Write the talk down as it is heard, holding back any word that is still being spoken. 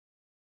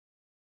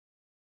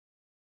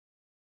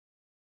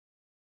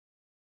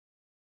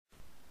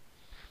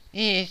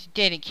is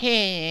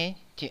dedicated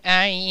to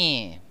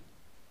R.E.M.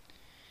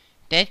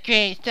 That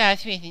great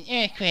starts with an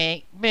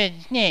earthquake, birds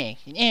and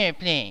snakes, an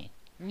airplane.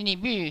 Lenny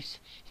Bruce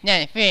is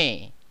not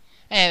afraid.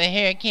 I have a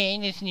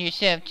hurricane, listen to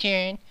yourself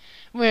churn.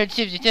 World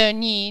serves its own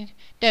needs,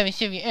 dummy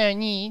serve your own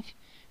needs.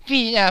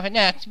 Feed it off an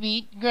ox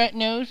beat, grunt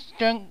nose,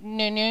 drunk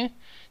no.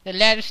 The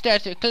ladder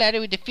starts to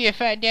clatter with the fear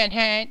fire down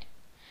hide.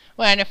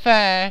 Wine of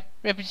fire,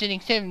 representing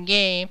 7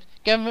 games,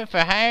 government for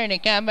hire and a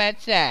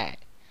combat side.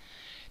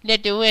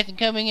 Let the West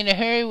coming in a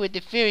hurry with the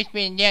fury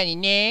spinning down your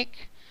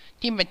neck.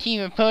 Team by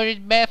team reporters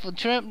baffled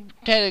Trump,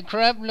 Tyler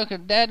Crump, look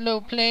at that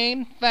low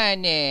plane,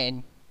 fine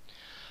then.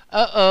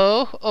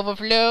 Uh-oh,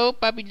 overflow,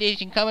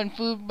 population common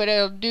food, but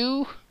I'll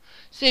do.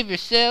 Save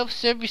yourself,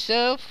 serve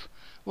yourself.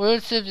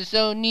 World serves its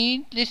own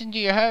need, listen to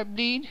your heart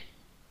bleed.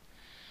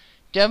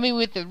 Dummy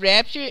with the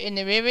rapture in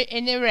the river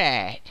and the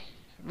ride.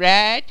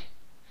 Ride?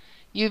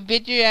 You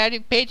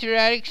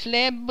patriotic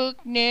slam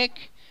book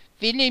neck,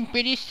 feeling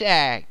pretty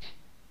psyched.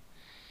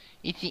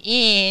 It's the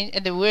end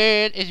of the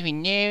world as we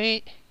know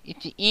it.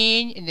 It's the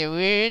end of the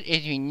world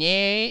as we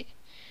know it.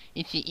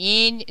 It's the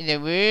end of the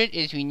world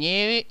as we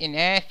know it, and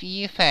I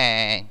feel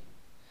fine.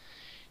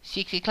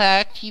 6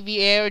 o'clock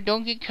TV hour,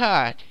 don't get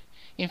caught.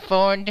 In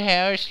foreign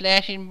tower,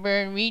 slash and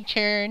burn,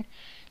 return.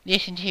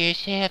 Listen to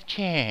yourself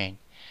churn.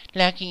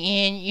 Locking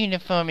in,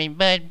 uniform and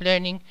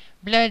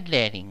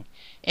bloodletting.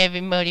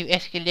 Every motive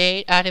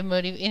escalate,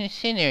 automotive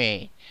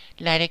incinerate.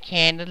 Light a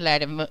candle,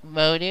 light a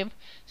motive.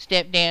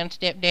 Step down.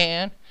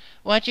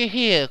 Watch your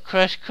heel,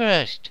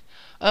 crushed.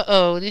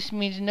 Uh-oh, this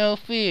means no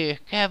fear.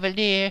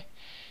 Cavalier,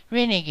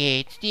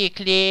 renegade, steer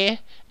clear.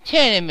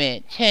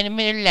 Tournament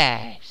of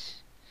lives.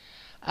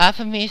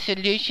 Offer me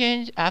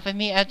solutions, offer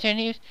me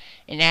alternatives,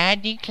 and I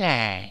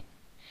decline.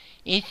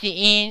 It's the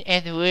end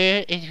of the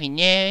world as we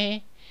know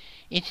it.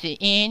 It's the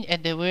end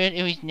of the world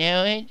as we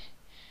know it.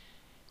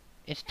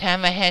 It's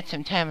time I had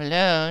some time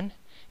alone.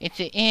 It's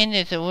the end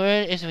of the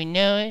world as we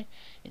know it,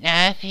 and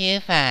I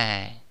feel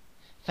fine.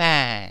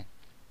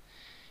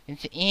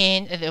 It's the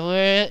end of the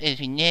world as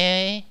we know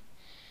it.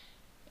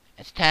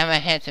 It's time I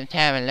had some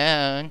time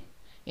alone.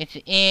 It's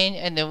the end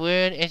of the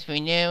world as we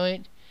know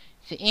it.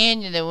 It's the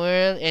end of the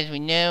world as we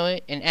know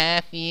it, and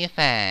I feel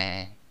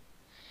fine.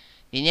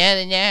 The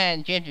other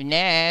night, drift of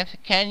knives,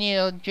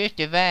 continental drift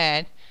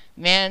divide,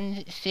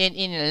 mountains sit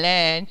in a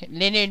line,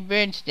 Leonard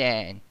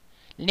Bernstein,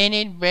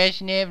 Leonard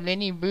Brezhnev,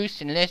 Lenny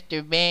Bruce, and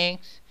Lester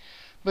Banks,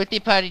 birthday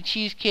party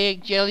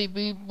cheesecake, jelly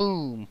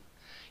boom.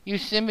 You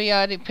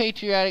symbiotic,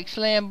 patriotic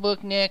slam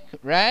book neck,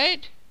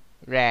 right?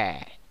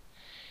 Right.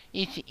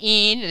 It's the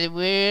end of the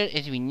world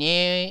as we know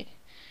it.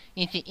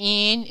 It's the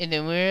end of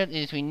the world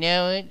as we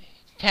know it.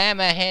 It's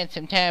time I had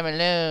some time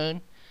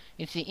alone.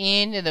 It's the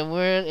end of the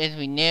world as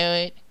we know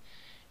it.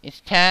 It's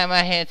time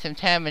I had some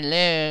time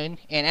alone,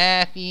 and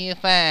I feel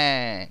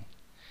fine.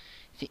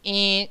 It's the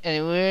end of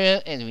the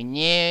world as we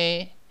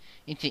know it.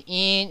 It's the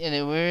end of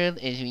the world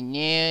as we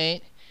know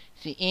it.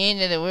 It's the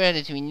end of the world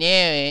as we know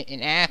it,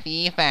 and I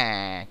feel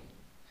fine.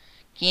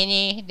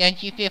 Kenny,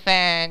 don't you feel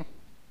fine?